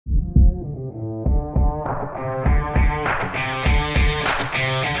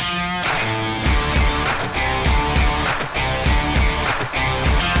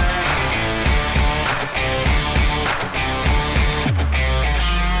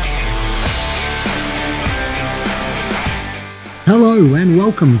Hello and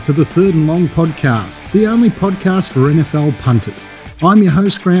welcome to the Third and Long podcast, the only podcast for NFL punters. I'm your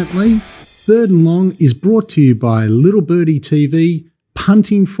host, Grant Lee. Third and Long is brought to you by Little Birdie TV,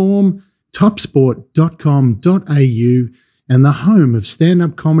 Punting Form, topsport.com.au, and the home of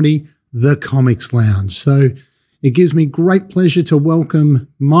stand-up comedy, The Comics Lounge. So it gives me great pleasure to welcome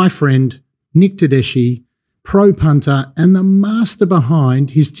my friend, Nick Tedeschi, pro punter and the master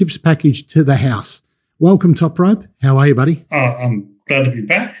behind his tips package to the house. Welcome, Toprope. How are you, buddy? I'm glad to be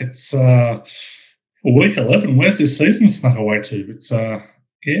back. It's week 11. Where's this season snuck away to? It's we're up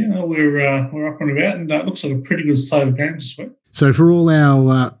and about, and it looks like a pretty good slate of games this week. So for all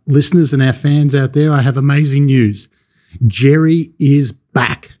our listeners and our fans out there, I have amazing news. Jerry is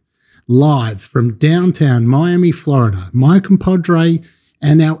back live from downtown Miami, Florida. My compadre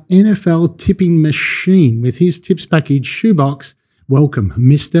and our NFL tipping machine with his tips package shoebox. Welcome,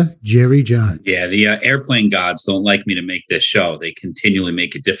 Mr. Jerry Jones. Yeah, the airplane gods don't like me to make this show. They continually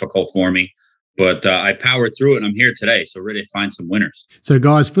make it difficult for me. But I powered through it, and I'm here today, so ready to find some winners. So,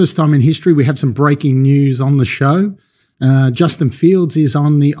 guys, first time in history, we have some breaking news on the show. Justin Fields is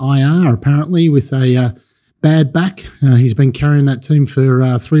on the IR, apparently, with a bad back. He's been carrying that team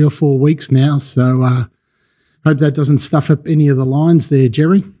for 3 or 4 weeks now, so hope that doesn't stuff up any of the lines there,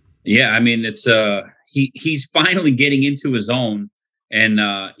 Jerry. Yeah, I mean, it's he's finally getting into his own. And,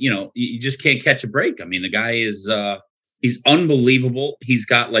 you just can't catch a break. I mean, the guy is he's unbelievable. He's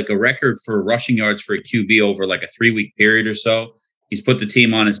got like a record for rushing yards for a QB over like a 3-week period or so. He's put the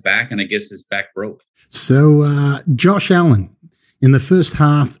team on his back, and I guess his back broke. So Josh Allen in the first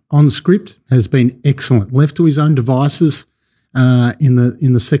half on script has been excellent. Left to his own devices in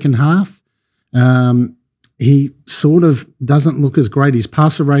the second half. He sort of doesn't look as great. His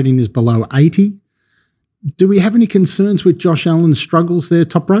passer rating is below 80. Do we have any concerns with Josh Allen's struggles there,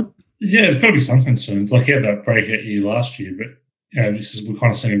 Toprope? Yeah, there's got to be some concerns. Like he had that breakout year last year, but we're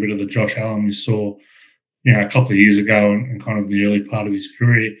kind of seeing a bit of the Josh Allen we saw, a couple of years ago and kind of the early part of his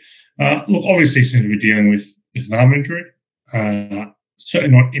career. Look, obviously he seems to be dealing with an arm injury.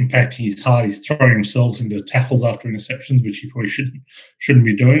 Certainly not impacting his heart. He's throwing himself into tackles after interceptions, which he probably shouldn't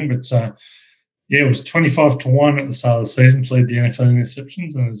be doing. But it was 25-1 at the start of the season to lead the NFL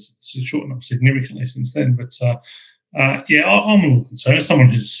interceptions, and it's shortened up significantly since then. But I'm a little concerned. As someone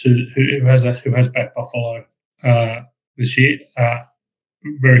who has backed Buffalo this year,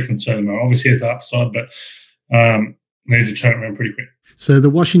 very concerned about. Obviously, has the upside, but needs to turn it around pretty quick. So the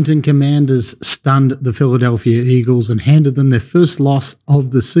Washington Commanders stunned the Philadelphia Eagles and handed them their first loss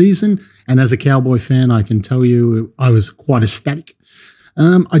of the season. And as a Cowboy fan, I can tell you I was quite ecstatic.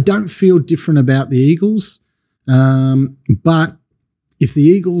 I don't feel different about the Eagles, but if the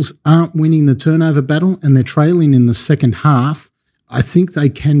Eagles aren't winning the turnover battle and they're trailing in the second half, I think they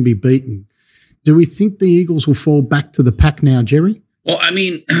can be beaten. Do we think the Eagles will fall back to the pack now, Jerry? Well, I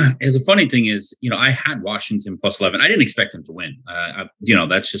mean, the funny thing is, I had Washington plus 11. I didn't expect them to win.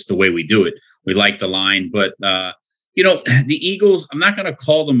 That's just the way we do it. We like the line, but the Eagles, I'm not going to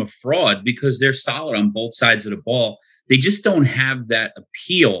call them a fraud because they're solid on both sides of the ball. They just don't have that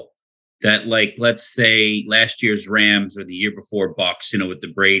appeal that, like, let's say last year's Rams or the year before Bucks, with the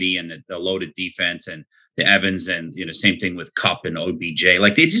Brady and the loaded defense and the Evans and, same thing with Kupp and OBJ.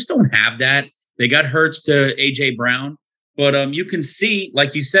 Like, they just don't have that. They got Hurts to A.J. Brown. But you can see,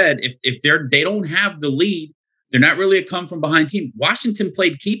 like you said, if they don't have the lead, they're not really a come-from-behind team. Washington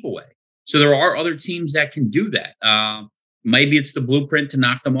played keep away. So there are other teams that can do that. Maybe it's the blueprint to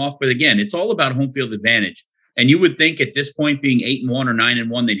knock them off. But, again, it's all about home field advantage. And you would think at this point, being 8-1 or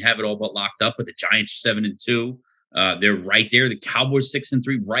 9-1, they'd have it all but locked up. But the Giants 7-2, they're right there. The Cowboys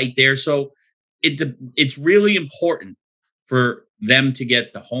 6-3, right there. So it's really important for them to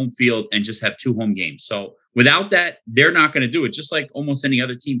get the home field and just have 2 home games. So without that, they're not going to do it. Just like almost any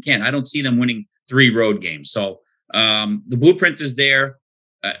other team can. I don't see them winning 3 road games. So the blueprint is there.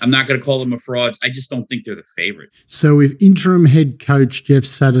 I'm not going to call them a frauds. I just don't think they're the favorite. So if interim head coach Jeff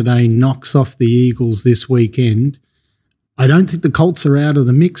Saturday knocks off the Eagles this weekend, I don't think the Colts are out of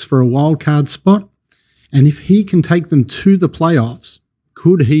the mix for a wild card spot. And if he can take them to the playoffs,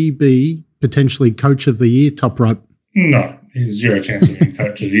 could he be potentially coach of the year, Toprope? No, he's zero chance of being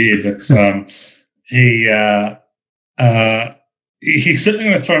coach of the year. But he's certainly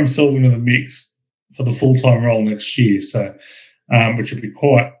going to throw himself into the mix for the full-time role next year. So. Which would be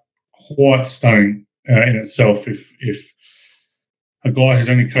quite stunning in itself if a guy whose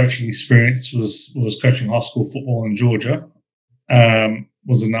only coaching experience was coaching high school football in Georgia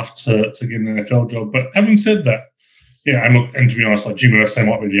was enough to get an NFL job. But having said that, and to be honest, like Jim Irsay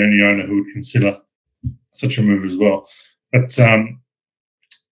might be the only owner who would consider such a move as well. But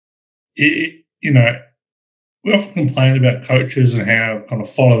we often complain about coaches and how kind of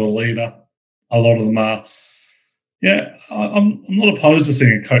follow the leader. A lot of them are. Yeah, I'm not opposed to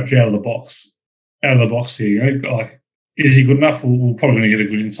seeing a coach out of the box here. You know, like, is he good enough? We're probably going to get a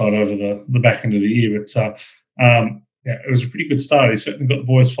good insight over the back end of the year. But yeah, it was a pretty good start. He certainly got the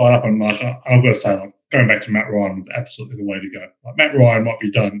boys fired up. And like, I've got to say, like, going back to Matt Ryan was absolutely the way to go. Like, Matt Ryan might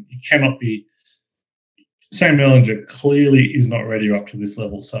be done. You cannot be. Sam Mellinger clearly is not ready up to this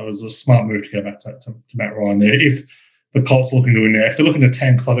level. So it was a smart move to go back to Matt Ryan there. If the Colts looking to win now, if they're looking to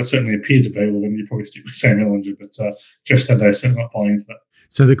tank like it certainly appeared to be, well, then you probably stick with Sam Mellinger. But Jeff said they're certainly not buying into that.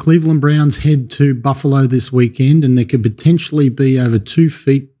 So the Cleveland Browns head to Buffalo this weekend, and there could potentially be over 2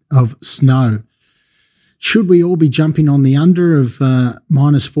 feet of snow. Should we all be jumping on the under of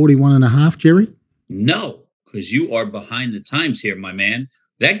minus 41.5, Jerry? No, because you are behind the times here, my man.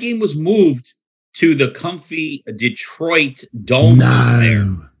 That game was moved to the comfy Detroit Dome there.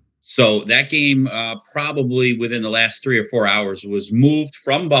 So that game probably within the last 3 or 4 hours was moved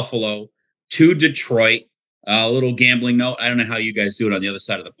from Buffalo to Detroit. A little gambling note. I don't know how you guys do it on the other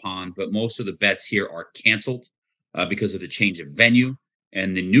side of the pond, but most of the bets here are canceled because of the change of venue,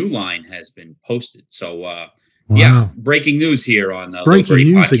 and the new line has been posted. So, yeah, breaking news here on the breaking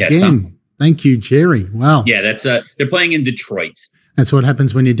news podcast, again. Huh? Thank you, Jerry. Wow. Yeah, that's they're playing in Detroit. That's what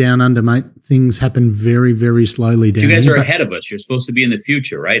happens when you're down under, mate. Things happen very, very slowly down there. You guys are ahead of us. You're supposed to be in the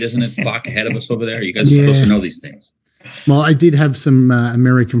future, right? Isn't it clock ahead of us over there? You guys are supposed to know these things. Well, I did have some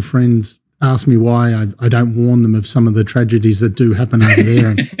American friends ask me why I don't warn them of some of the tragedies that do happen over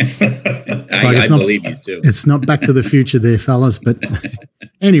there. I believe you too. It's not Back to the Future there, fellas. But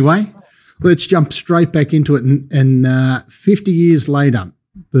anyway, let's jump straight back into it. And 50 years later,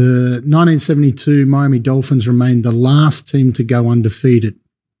 the 1972 Miami Dolphins remained the last team to go undefeated.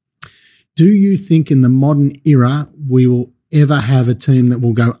 Do you think in the modern era we will ever have a team that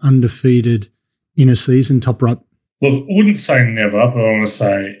will go undefeated in a season, Toprope? Look, I wouldn't say never, but I want to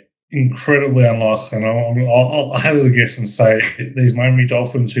say incredibly unlikely. And I'll hazard a guess and say these Miami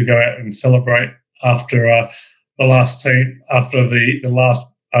Dolphins who go out and celebrate after the last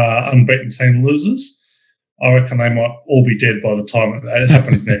unbeaten team loses, I reckon they might all be dead by the time it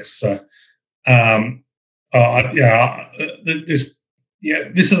happens next. So,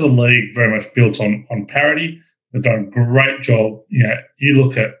 this is a league very much built on parity. They've done a great job. You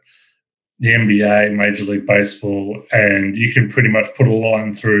look at the NBA, Major League Baseball, and you can pretty much put a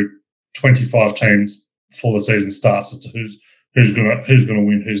line through 25 teams before the season starts as to who's going to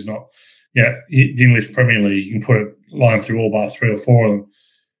win, who's not. The English Premier League, you can put a line through all but 3 or 4 of them.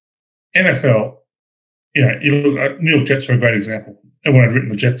 NFL, you look at New York Jets are a great example. Everyone had written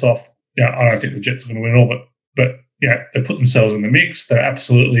the Jets off. I don't think the Jets are going to win all, but they put themselves in the mix. They're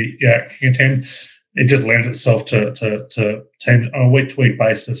absolutely contend. It just lends itself to teams on a week-to-week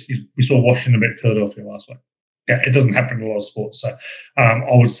basis. We saw Washington beat Philadelphia last week. It doesn't happen in a lot of sports. So I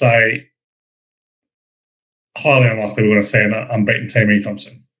would say highly unlikely we're going to see an unbeaten team anytime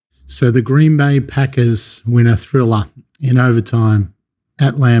soon. So the Green Bay Packers win a thriller in overtime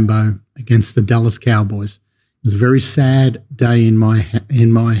at Lambeau against the Dallas Cowboys. It was a very sad day in my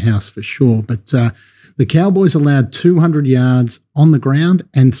house for sure. But the Cowboys allowed 200 yards on the ground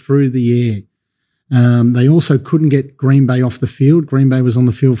and through the air. They also couldn't get Green Bay off the field. Green Bay was on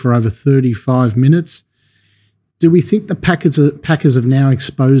the field for over 35 minutes. Do we think the Packers have now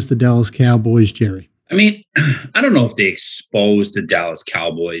exposed the Dallas Cowboys, Jerry? I mean, I don't know if they exposed the Dallas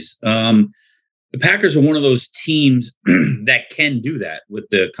Cowboys. The Packers are one of those teams that can do that with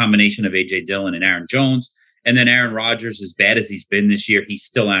the combination of A.J. Dillon and Aaron Jones. And then Aaron Rodgers, as bad as he's been this year, he's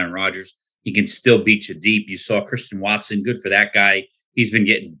still Aaron Rodgers. He can still beat you deep. You saw Christian Watson, good for that guy. He's been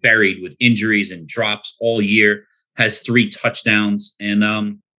getting buried with injuries and drops all year, has 3 touchdowns.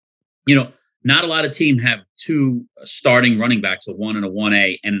 And, not a lot of teams have 2 starting running backs, a 1 and a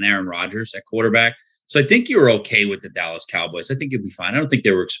 1A, and an Aaron Rodgers at quarterback. So I think you're okay with the Dallas Cowboys. I think you'll be fine. I don't think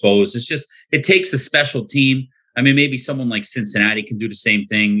they were exposed. It's just, it takes a special team. I mean, maybe someone like Cincinnati can do the same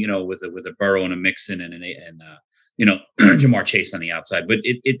thing, with a Burrow and a Mixon and Jamar Chase on the outside. But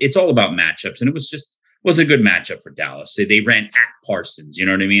it's all about matchups. And it was a good matchup for Dallas. They ran at Parsons. You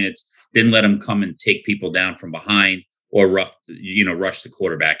know what I mean? It's didn't let him come and take people down from behind or rush the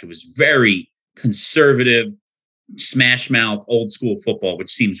quarterback. It was very conservative, smash mouth, old school football,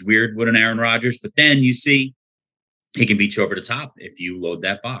 which seems weird with an Aaron Rodgers. But then you see he can beat you over the top if you load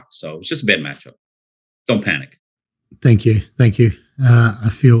that box. So it's just a bad matchup. Don't panic. Thank you. I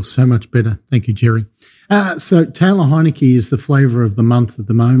feel so much better. Thank you, Jerry. So Taylor Heineke is the flavour of the month at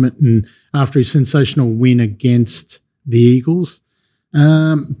the moment, and after his sensational win against the Eagles.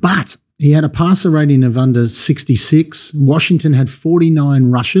 But he had a passer rating of under 66. Washington had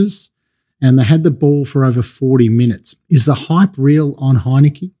 49 rushes, and they had the ball for over 40 minutes. Is the hype real on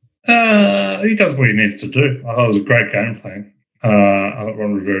Heineke? He does what he needs to do. I thought it was a great game plan. I thought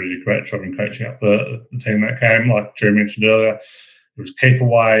Ron Rivera did a great job in coaching up the team that game. Like Jerry mentioned earlier, it was keep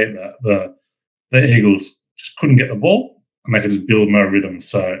away. The Eagles just couldn't get the ball, and they could just build no rhythm.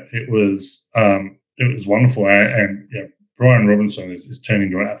 So it was wonderful. And Brian Robinson is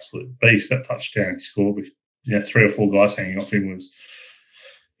turning into an absolute beast. That touchdown he scored with 3 or 4 guys hanging off him was,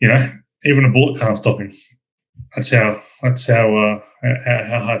 even a bullet can't stop him. That's how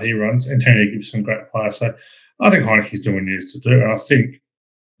hard he runs. Antonio Gibson, great player. So I think Heineke's doing what he needs to do, and I think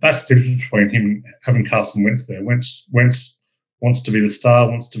that's the difference between him and having Carson Wentz there. Wentz wants to be the star,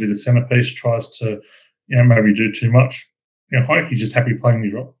 wants to be the centerpiece, tries to maybe do too much. Heineke's just happy playing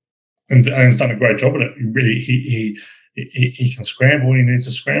his role, and has done a great job at it. He can scramble when he needs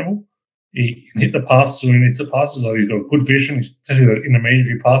to scramble. He can hit the passes when he needs to pass. So he's got good vision. Especially the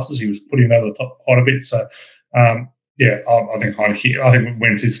intermediary passes, he was putting over the top quite a bit. So I think Heineke. I think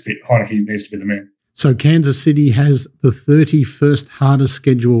Wentz is fit. Heineke needs to be the man. So Kansas City has the 31st hardest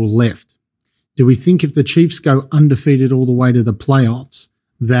schedule left. Do we think if the Chiefs go undefeated all the way to the playoffs,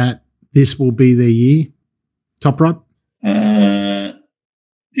 that this will be their year? Toprope?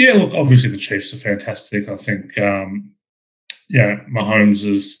 Yeah, look, obviously the Chiefs are fantastic. I think, Mahomes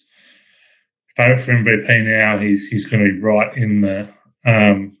is favourite for MVP now. He's going to be right in the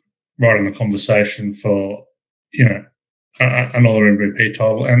conversation for, another MVP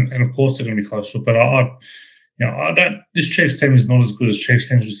title, and of course they're going to be close to it. But I don't. This Chiefs team is not as good as Chiefs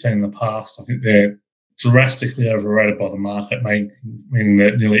teams we've seen in the past. I think they're drastically overrated by the market, meaning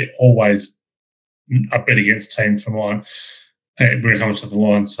that nearly always a bet against teams for mine when it comes to the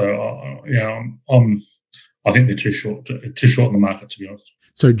line. So I think they're too short in the market, to be honest.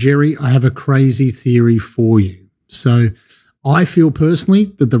 So Jerry, I have a crazy theory for you. So I feel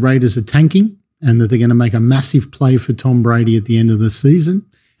personally that the Raiders are tanking, and that they're going to make a massive play for Tom Brady at the end of the season.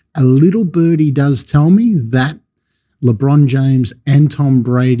 A little birdie does tell me that LeBron James and Tom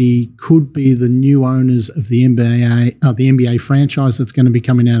Brady could be the new owners of the NBA franchise that's going to be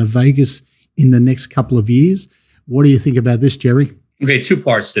coming out of Vegas in the next couple of years. What do you think about this, Jerry? Okay, 2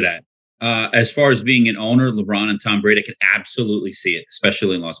 parts to that. As far as being an owner, LeBron and Tom Brady, I can absolutely see it,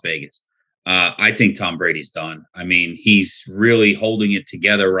 especially in Las Vegas. I think Tom Brady's done. I mean, he's really holding it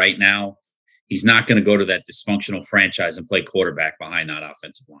together right now. He's not going to go to that dysfunctional franchise and play quarterback behind that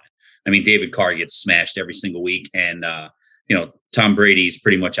offensive line. I mean, David Carr gets smashed every single week, and Tom Brady's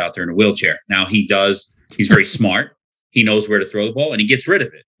pretty much out there in a wheelchair. Now he's very smart. He knows where to throw the ball, and he gets rid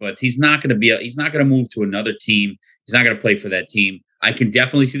of it. But he's not going to move to another team. He's not going to play for that team. I can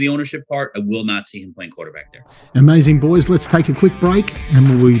definitely see the ownership part. I will not see him playing quarterback there. Amazing, boys. Let's take a quick break,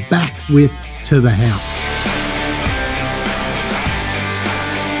 and we'll be back with To the House.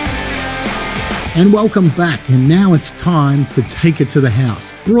 And welcome back, and now it's time to take it to the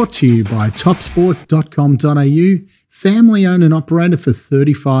house. Brought to you by topsport.com.au, family owned and operated for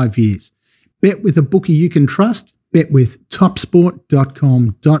 35 years. Bet with a bookie you can trust. Bet with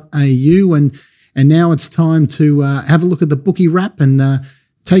topsport.com.au, and now it's time to have a look at the bookie wrap and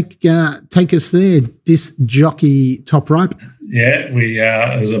take us there, disc jockey Toprope. Yeah,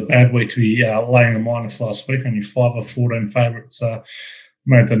 it was a bad week to be laying a minus last week. Only 5 of 14 favourites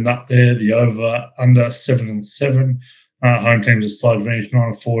made the nut there. The over under 7-7. Home teams are slow finish 9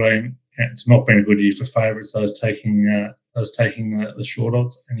 of 14. It's not been a good year for favourites. Those taking the short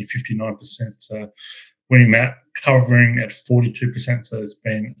odds, only 59% winning that, covering at 42%. So it's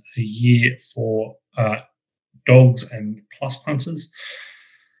been a year for dogs and plus punters.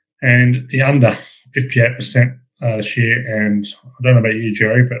 And the under 58% this year. And I don't know about you,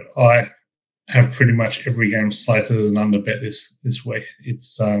 Jerry, but I have pretty much every game slated as an under bet this week.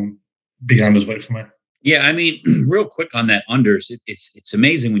 It's big unders week for me. Yeah, I mean, real quick on that unders, it's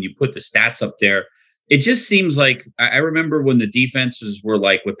amazing when you put the stats up there. It just seems like I remember when the defenses were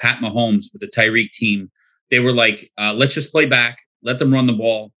like with Pat Mahomes with the Tyreek team, they were like, let's just play back, let them run the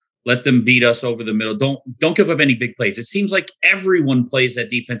ball, let them beat us over the middle. Don't give up any big plays. It seems like everyone plays that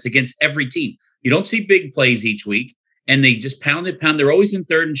defense against every team. You don't see big plays each week, and they just pound. They're always in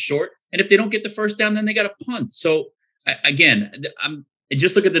 3rd and short. And if they don't get the first down, then they got to punt. So again, I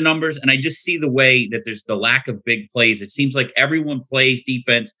just look at the numbers, and I just see the way that there's the lack of big plays. It seems like everyone plays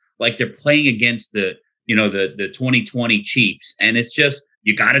defense like they're playing against the 2020 Chiefs. And it's just,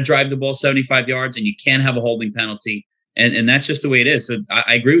 you got to drive the ball 75 yards, and you can't have a holding penalty. And that's just the way it is. So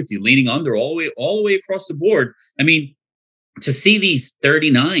I agree with you, leaning under all the way across the board. I mean, to see these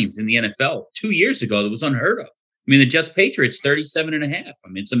 39s in the NFL 2 years ago, that was unheard of. I mean, the Jets-Patriots, 37.5. I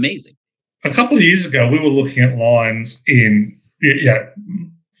mean, it's amazing. A couple of years ago, we were looking at lines in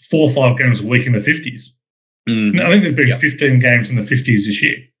 4 or 5 games a week in the 50s. Mm-hmm. I think there's been 15 games in the 50s this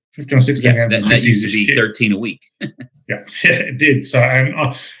year. 15 or 16 games in the 50s that used to be year. 13 a week. yeah, it did. So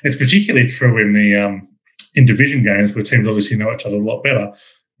it's particularly true in the in division games where teams obviously know each other a lot better.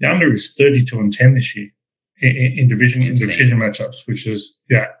 The under is 32-10 this year in division matchups, which is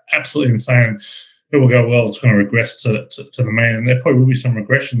absolutely insane. People go, well, it's going to regress to the mean, and there probably will be some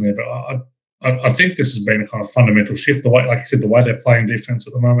regression there. But I think this has been a kind of fundamental shift. The way, like I said, the way they're playing defense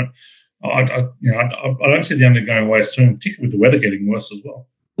at the moment, I don't see the under going away soon, particularly with the weather getting worse as well.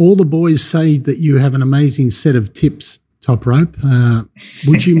 All the boys say that you have an amazing set of tips, Toprope.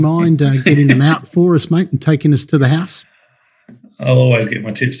 Would you mind getting them out for us, mate, and taking us to the house? I'll always get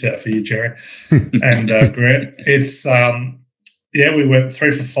my tips out for you, Jerry. And Grant, it's we went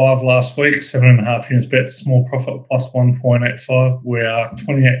 3 for 5 last week, 7.5 units bet, small profit plus 1.85. We are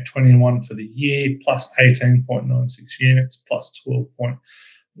 28.21 for the year, plus 18.96 units, plus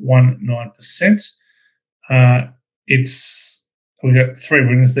 12.19%. We got 3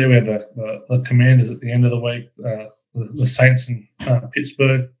 winners there. We had the Commanders at the end of the week. The Saints and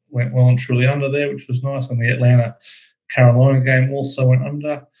Pittsburgh went well and truly under there, which was nice. And the Atlanta-Carolina game also went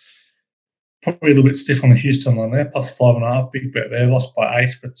under. Probably a little bit stiff on the Houston line there, plus 5.5. Big bet there, lost by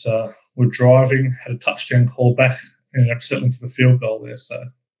 8. But we're driving, had a touchdown call back, ended up settling for the field goal there. So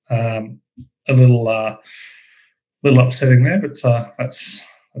a little upsetting there, but that's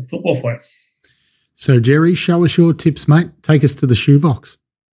football for you. So, Jerry, show us your tips, mate. Take us to the shoebox.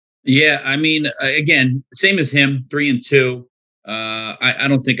 Yeah, I mean, again, same as him, 3 and 2. I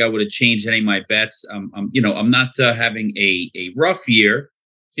don't think I would have changed any of my bets. I'm not having a rough year.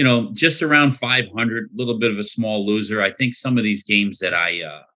 Just around 500, a little bit of a small loser. I think some of these games that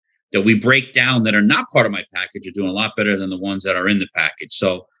that we break down that are not part of my package are doing a lot better than the ones that are in the package.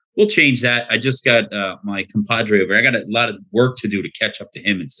 So we'll change that. I just got my compadre over. I got a lot of work to do to catch up to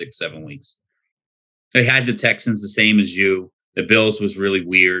him in 6-7 weeks. They had the Texans the same as you. The Bills was really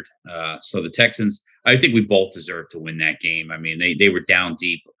weird. So the Texans, I think we both deserve to win that game. I mean, they were down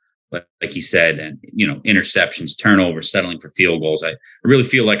deep, like he said, and, interceptions, turnovers, settling for field goals. I really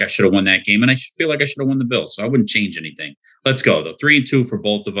feel like I should have won that game, and I feel like I should have won the Bills. So I wouldn't change anything. Let's go, though. 3 and 2 for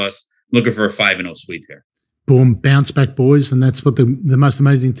both of us. Looking for a 5-0 sweep here. Boom, bounce back, boys. And that's what the most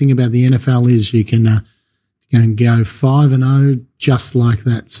amazing thing about the NFL is. You can go 5-0 just like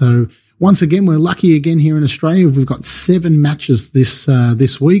that. So once again, we're lucky again here in Australia. We've got 7 matches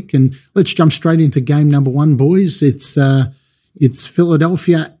this week, and let's jump straight into game number 1, boys. It's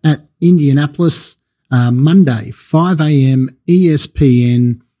Philadelphia at Indianapolis, Monday, 5 a.m.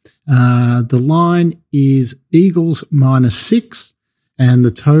 ESPN. The line is Eagles -6, and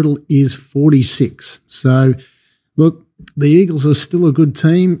the total is 46. So, look, the Eagles are still a good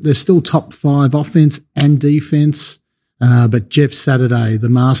team. They're still top 5 offense and defense. But Jeff Saturday, the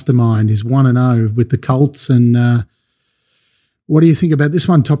mastermind, is 1-0 with the Colts. And what do you think about this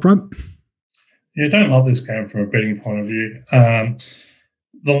one, Toprope? Yeah, I don't love this game from a betting point of view.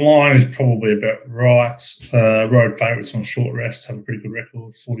 The line is probably about right. Road favourites on short rest have a pretty good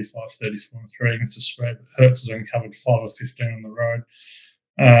record, 45-34-3 against the spread. Hurts has only covered 5 of 15 on the road.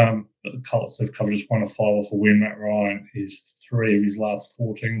 But the Colts, they've covered just 1 of 5 off a win. Matt Ryan is 3 of his last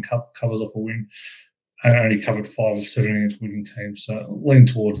 14 covers off a win, and only covered 5 of 7 against winning teams. So lean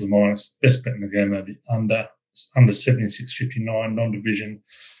towards the minus. Best bet in the game, maybe under 76.59, non-division.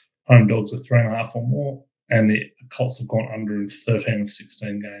 Home dogs are 3.5 or more, and the Colts have gone under in 13 of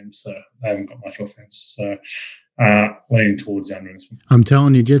 16 games, so they haven't got much offense. So leaning towards under this one. I'm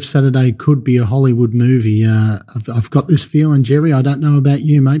telling you, Jeff Saturday could be a Hollywood movie. I've got this feeling, Jerry. I don't know about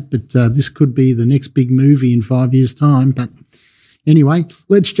you, mate, but this could be the next big movie in 5 years' time. But anyway,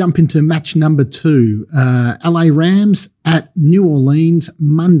 let's jump into match number 2. LA Rams at New Orleans,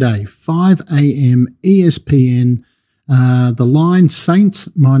 Monday, 5 a.m. ESPN. The line, Saints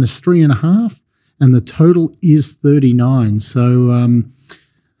 -3.5, and the total is 39. So,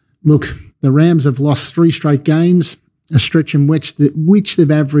 look, the Rams have lost 3 straight games, a stretch in which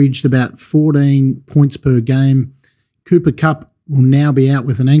they've averaged about 14 points per game. Cooper Kupp will now be out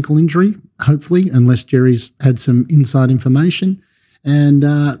with an ankle injury, hopefully, unless Jerry's had some inside information. And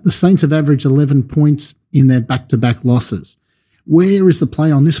the Saints have averaged 11 points in their back-to-back losses. Where is the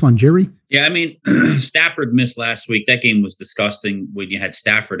play on this one, Jerry? Yeah, I mean, Stafford missed last week. That game was disgusting when you had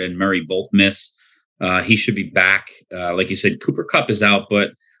Stafford and Murray both miss. He should be back. Like you said, Cooper Kupp is out,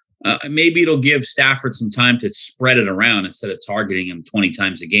 but maybe it'll give Stafford some time to spread it around instead of targeting him 20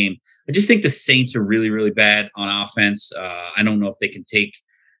 times a game. I just think the Saints are really, really bad on offense. I don't know if they can take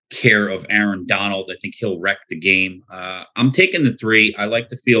care of Aaron Donald. I think he'll wreck the game. I'm taking the 3. I like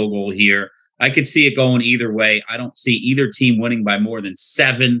the field goal here. I could see it going either way. I don't see either team winning by more than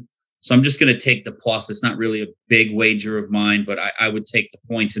 7. So I'm just going to take the plus. It's not really a big wager of mine, but I would take the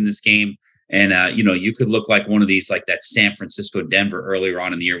points in this game. And, you could look like one of these, like that San Francisco Denver earlier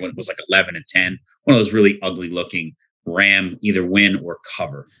on in the year when it was like 11-10, one of those really ugly looking Ram either win or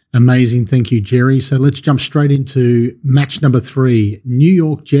cover. Amazing. Thank you, Jerry. So let's jump straight into match number 3, New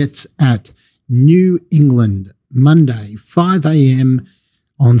York Jets at New England, Monday, 5 a.m.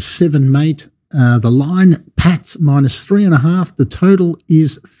 on 7 mate. The line, Pats -3.5. The total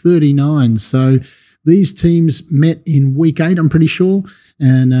is 39. So these teams met in week 8, I'm pretty sure,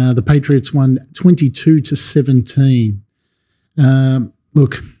 and the Patriots won 22-17.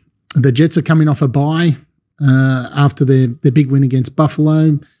 Look, the Jets are coming off a bye after their big win against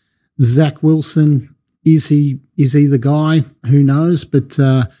Buffalo. Zach Wilson, is he the guy? Who knows? But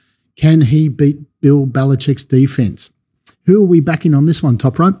can he beat Bill Belichick's defense? Who are we backing on this one,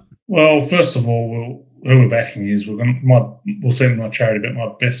 Toprope? Well, first of all, who we're backing is we'll send my charity bet.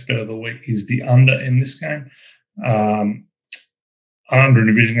 My best bet of the week is the under in this game. Under in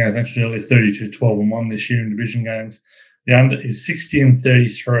division games, I mentioned earlier, 32-12-1 this year in division games. The under is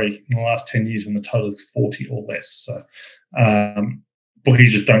 60-33 in the last 10 years when the total is 40 or less. So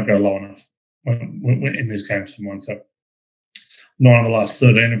bookies just don't go low enough when in these games for one. So 9 of the last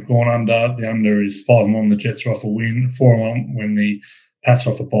 13 have gone under. The under is 5-1. The Jets are off a win. 4-1 when the Pats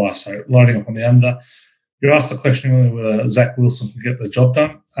off a bye. So loading up on the under. You asked the question earlier whether Zach Wilson can get the job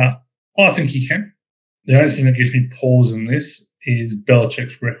done. I think he can. The only thing that gives me pause in this is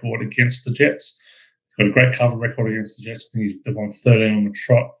Belichick's record against the Jets. He's got a great cover record against the Jets. I think they've won 13 on the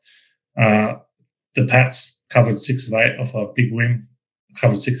trot. The Pats covered 6 of 8 off a big win.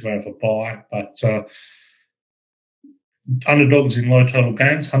 Covered 6 of 8 off a bye. But underdogs in low total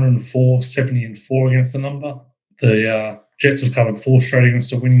games, 104, 70-4 against the number. The Jets have covered 4 straight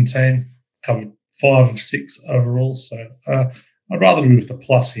against a winning team, covered 5 of 6 overall. So I'd rather be with the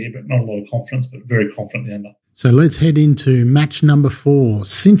plus here, but not a lot of confidence, but very confidently under. So let's head into match number 4,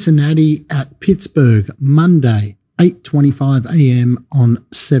 Cincinnati at Pittsburgh, Monday, 8:25 a.m. on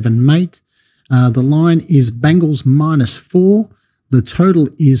 7 mate. The line is Bengals -4. The total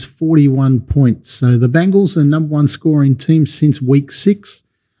is 41 points. So the Bengals are number 1 scoring team since week 6.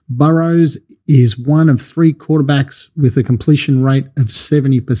 Burrows is one of 3 quarterbacks with a completion rate of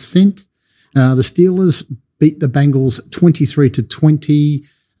 70%. The Steelers beat the Bengals 23-20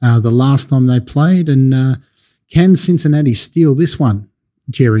 the last time they played. And can Cincinnati steal this one,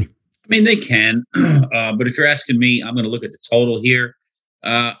 Jerry? I mean, they can. But if you're asking me, I'm going to look at the total here.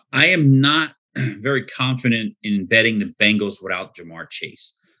 I am not very confident in betting the Bengals without Jamar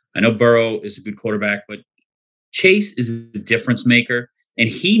Chase. I know Burrow is a good quarterback, but Chase is a difference maker, and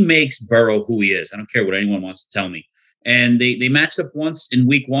he makes Burrow who he is. I don't care what anyone wants to tell me. And they matched up once in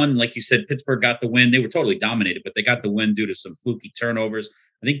week 1. Like you said, Pittsburgh got the win. They were totally dominated, but they got the win due to some fluky turnovers.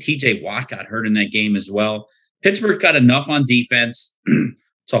 I think TJ Watt got hurt in that game as well. Pittsburgh got enough on defense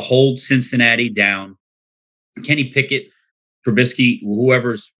to hold Cincinnati down. Kenny Pickett, Trubisky,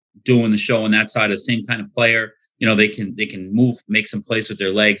 whoever's doing the show on that side, of the same kind of player. They can move, make some plays with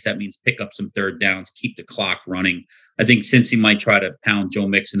their legs. That means pick up some third downs, keep the clock running. I think Cincy might try to pound Joe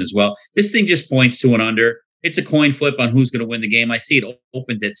Mixon as well. This thing just points to an under. It's a coin flip on who's going to win the game. I see it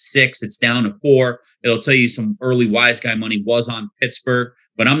opened at 6. It's down to 4. It'll tell you some early wise guy money was on Pittsburgh,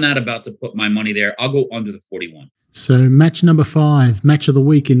 but I'm not about to put my money there. I'll go under the 41. So match number 5, match of the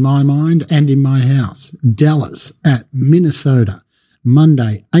week in my mind and in my house, Dallas at Minnesota,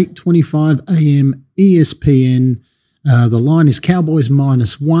 Monday, 8:25 a.m. ESPN. The line is Cowboys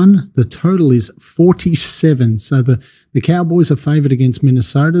 -1. The total is 47. So the Cowboys are favored against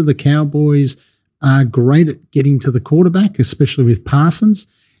Minnesota. The Cowboys are great at getting to the quarterback, especially with Parsons.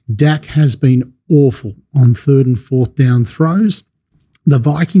 Dak has been awful on 3rd and 4th down throws. The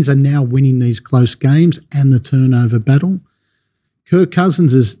Vikings are now winning these close games and the turnover battle. Kirk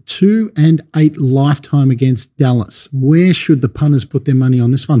Cousins is 2-8 lifetime against Dallas. Where should the punters put their money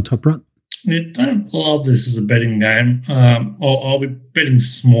on this one, Toprope? I don't love this as a betting game. I'll be betting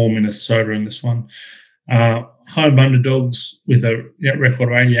small Minnesota in this one. Home underdogs with a record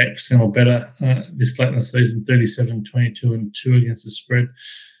of 88% or better this late in the season, 37-22-2 against the spread.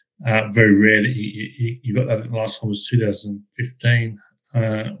 Very rare that you got that. The last time was 2015.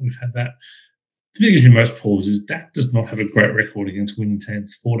 We've had that. The thing that gives you most pause is Dak does not have a great record against winning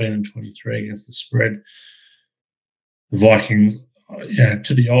teams, 14-23 against the spread. The Vikings,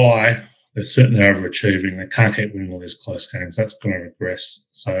 to the eye, they're certainly overachieving. They can't keep winning all these close games. That's going to regress.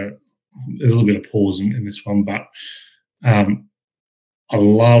 So there's a little bit of pause in this one. But I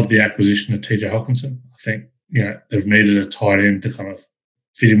love the acquisition of TJ Hawkinson. I think they've needed a tight end to kind of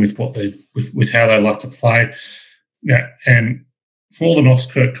fit in with what they with how they like to play. Yeah, and for all the knocks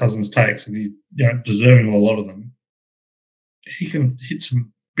Kirk Cousins takes, and he's deserving of a lot of them, he can hit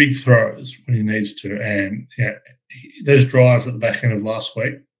some big throws when he needs to. And those drives at the back end of last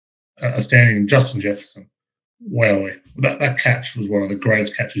week are standing. And Justin Jefferson, wow, that catch was one of the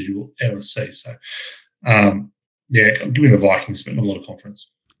greatest catches you will ever see. So, give me the Vikings, but not a lot of confidence.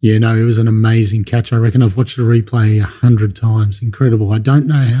 Yeah, no, it was an amazing catch. I reckon I've watched the replay 100 times. Incredible. I don't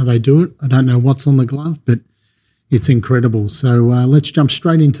know how they do it. I don't know what's on the glove, but it's incredible. So let's jump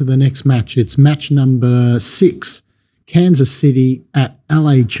straight into the next match. It's match number 6, Kansas City at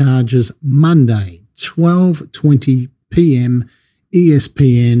LA Chargers, Monday, 12:20 p.m.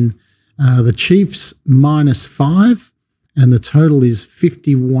 ESPN. The Chiefs -5, and the total is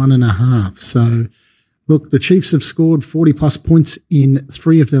 51.5. So, look, the Chiefs have scored 40-plus points in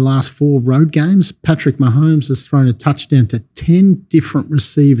 3 of their last 4 road games. Patrick Mahomes has thrown a touchdown to 10 different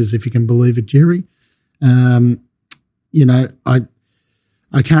receivers, if you can believe it, Jerry. I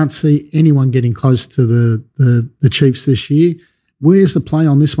can't see anyone getting close to the Chiefs this year. Where's the play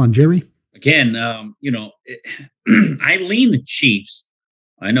on this one, Jerry? Again, I lean the Chiefs.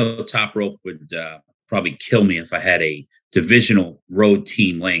 I know Toprope would probably kill me if I had a divisional road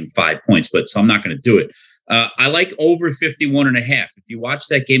team laying 5 points, so I'm not going to do it. I like over 51.5. If you watch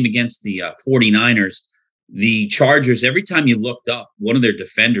that game against the 49ers, the Chargers, every time you looked up, one of their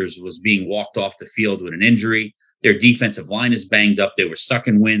defenders was being walked off the field with an injury. Their defensive line is banged up. They were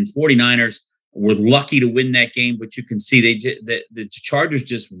sucking wind. 49ers were lucky to win that game, but you can see the Chargers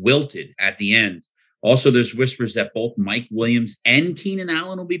just wilted at the end. Also, there's whispers that both Mike Williams and Keenan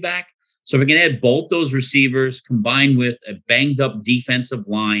Allen will be back. So if I can add both those receivers combined with a banged-up defensive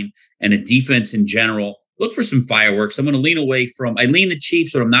line and a defense in general, look for some fireworks. I'm going to lean away from – I lean the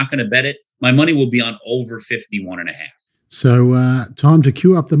Chiefs, but I'm not going to bet it. My money will be on over 51.5. So time to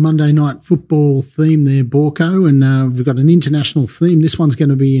cue up the Monday Night Football theme there, Borco, and we've got an international theme. This one's going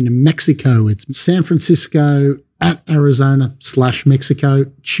to be in Mexico. It's San Francisco at Arizona/Mexico,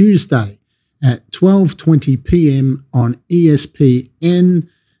 Tuesday at 12:20 p.m. on ESPN.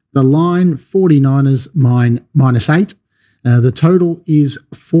 The line, 49ers -8. The total is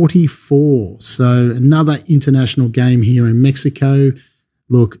 44. So another international game here in Mexico.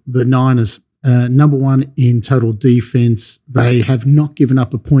 Look, the Niners, number 1 in total defense. They have not given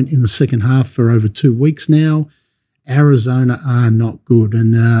up a point in the second half for over 2 weeks now. Arizona are not good.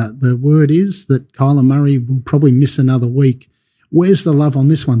 And the word is that Kyler Murray will probably miss another week. Where's the love on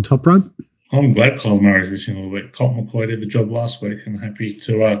this one, Toprope? I'm glad Kyler Murray's missing a little bit. Colt McCoy did the job last week. I'm happy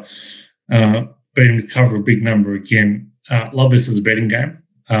to beat him to cover a big number again. Love this as a betting game.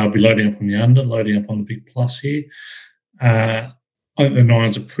 I'll be loading up on the under, loading up on the big plus here. I think the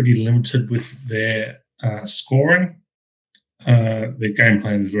Niners are pretty limited with their scoring. Their game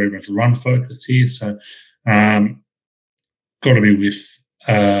plan is very much run focused here, so got to be with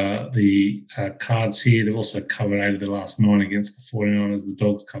the Cards here. They've also covered 8 of their last 9 against the 49ers. The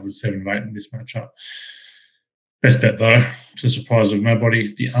Dogs covered 7 of 8 in this matchup. Best bet though, to the surprise of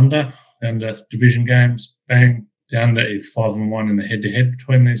nobody, the under division games. Bang, the under is 5-1 in the head-to-head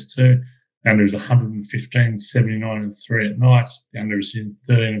between these two. The under is 115, 79, and 3 at night. The under is in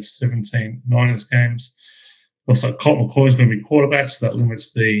 13 of 17 Niners games. Also, Colt McCoy is going to be quarterback, so that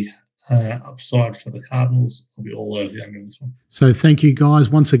limits the upside for the Cardinals. I'll be all over the under in this one. So thank you, guys.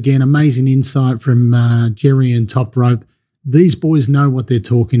 Once again, amazing insight from Jerry and Toprope. These boys know what they're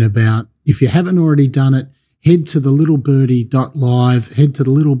talking about. If you haven't already done it, head to the littlebirdie.live, head to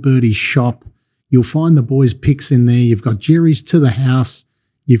the Little Birdie shop. You'll find the boys' picks in there. You've got Jerry's to the house.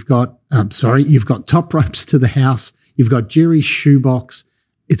 You've got Toprope's to the house. You've got Jerry's shoebox.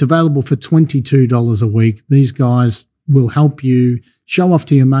 It's available for $22 a week. These guys will help you show off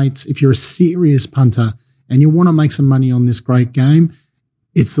to your mates. If you're a serious punter and you want to make some money on this great game,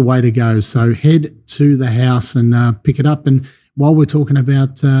 it's the way to go. So head to the house and pick it up. And while we're talking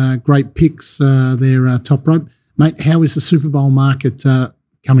about great picks there, Toprope, mate, how is the Super Bowl market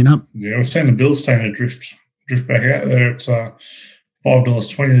coming up? Yeah, we're seeing the Bills starting to drift back out there. It's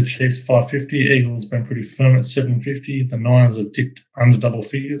 $5.20. The Chiefs $5.50. Eagles been pretty firm at $7.50. The Niners have dipped under double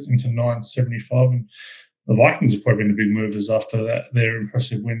figures into $9.75, and the Vikings have probably been the big movers after their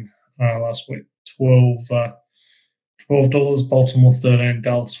impressive win last week. $12. Baltimore 13.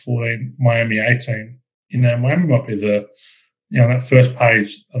 Dallas 14. Miami 18. Miami might be that first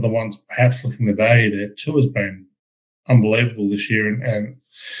page are the ones perhaps looking the value there. Tua's been unbelievable this year, and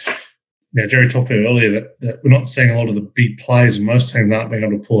Jerry talked about earlier that we're not seeing a lot of the big plays, and most teams aren't being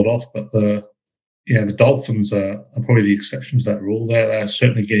able to pull it off. But the Dolphins are probably the exception to that rule. They're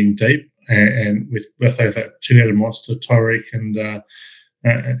certainly getting deep, and with that two-headed monster, Tyreek and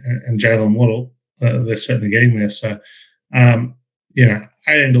and Jalen Waddle, they're certainly getting there. So,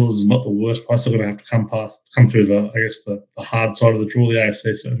 $18 is not the worst price. They're going to have to come through the hard side of the draw. The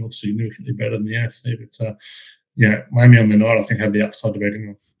AFC certainly looks significantly better than the NFC. But Miami on the night, I think, have the upside to beating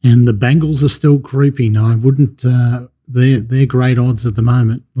them. And the Bengals are still creeping. I wouldn't. They're great odds at the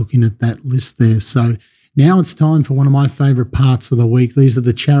moment. Looking at that list there. So now it's time for one of my favourite parts of the week. These are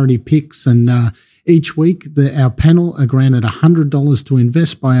the charity picks, and each week our panel are granted $100 to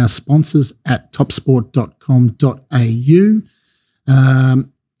invest by our sponsors at topsport.com.au. I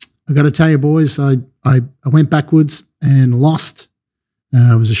got to tell you, boys, I went backwards and lost.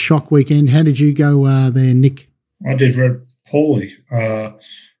 It was a shock weekend. How did you go there, Nick? I did very poorly.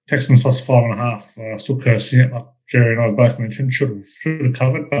 Texans plus 5.5. Still cursing it, like Jerry and I both mentioned. Should have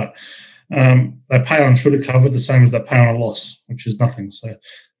covered, but they pay on should have covered the same as they pay on a loss, which is nothing. So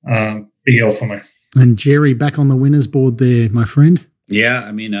big L for me. And Jerry back on the winners board there, my friend. Yeah,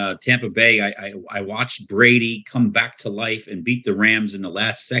 I mean, Tampa Bay, I watched Brady come back to life and beat the Rams in the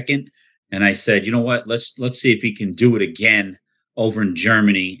last second. And I said, you know what, let's see if he can do it again over in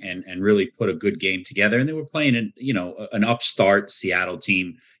Germany and really put a good game together. And they were playing an upstart Seattle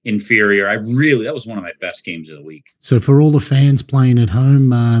team, inferior. That was one of my best games of the week. So for all the fans playing at home,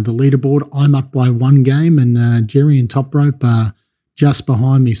 the leaderboard, I'm up by one game, and Jerry and Toprope are just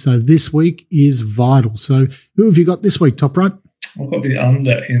behind me. So this week is vital. So who have you got this week, Toprope? I've got the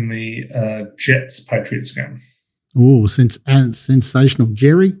under in the Jets-Patriots game. Oh, sensational.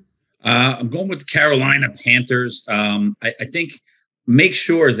 Jerry? I'm going with the Carolina Panthers. I think make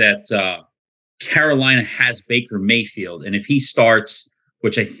sure that Carolina has Baker Mayfield. And if he starts,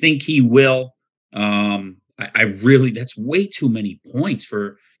 which I think he will, that's way too many points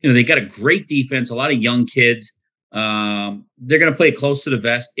for, they got a great defense, a lot of young kids. They're going to play close to the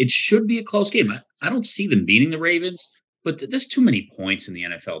vest. It should be a close game. I don't see them beating the Ravens, but there's too many points in the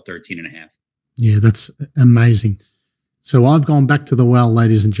NFL, 13.5. Yeah, that's amazing. So I've gone back to the well,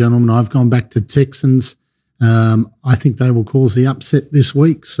 ladies and gentlemen. I've gone back to Texans. I think they will cause the upset this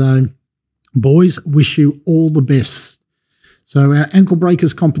week. So, boys, wish you all the best. So our ankle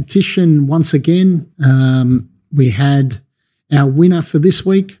breakers competition, once again, we had our winner for this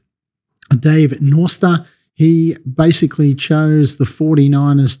week, Dave Norster. He basically chose the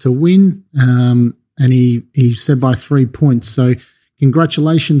 49ers to win, and he said by 3 points. So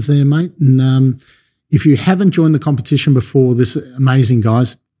congratulations there, mate. And if you haven't joined the competition before, this is amazing,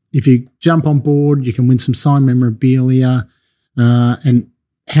 guys. If you jump on board, you can win some signed memorabilia. And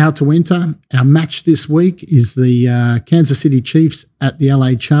how to enter. Our match this week is the Kansas City Chiefs at the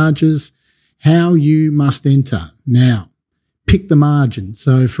LA Chargers. How you must enter. Now, pick the margin.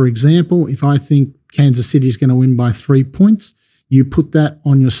 So, for example, if I think Kansas City is going to win by 3 points, you put that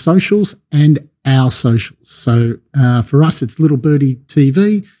on your socials and our socials. So for us, it's Little Birdie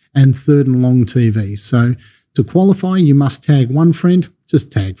TV and Third and Long TV. So to qualify, you must tag one friend,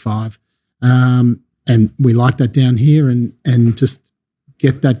 just tag 5. And we like that down here and just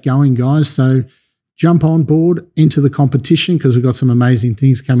get that going, guys. So jump on board, enter the competition because we've got some amazing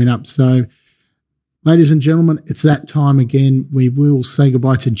things coming up. So ladies and gentlemen, it's that time again. We will say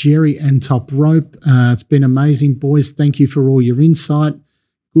goodbye to Jerry and Toprope. It's been amazing, boys. Thank you for all your insight.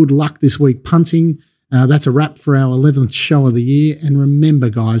 Good luck this week punting. That's a wrap for our 11th show of the year. And remember,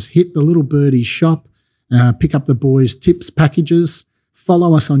 guys, hit the Little Birdie shop. Pick up the boys' tips packages.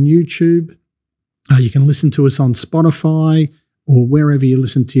 Follow us on YouTube. You can listen to us on Spotify or wherever you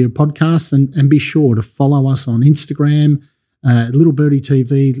listen to your podcasts. And be sure to follow us on Instagram, Little Birdie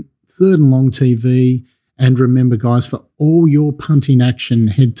TV, Third and Long TV. And remember, guys, for all your punting action,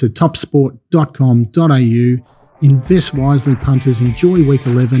 head to topsport.com.au. Invest wisely, punters. Enjoy week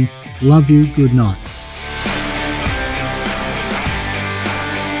 11. Love you. Good night.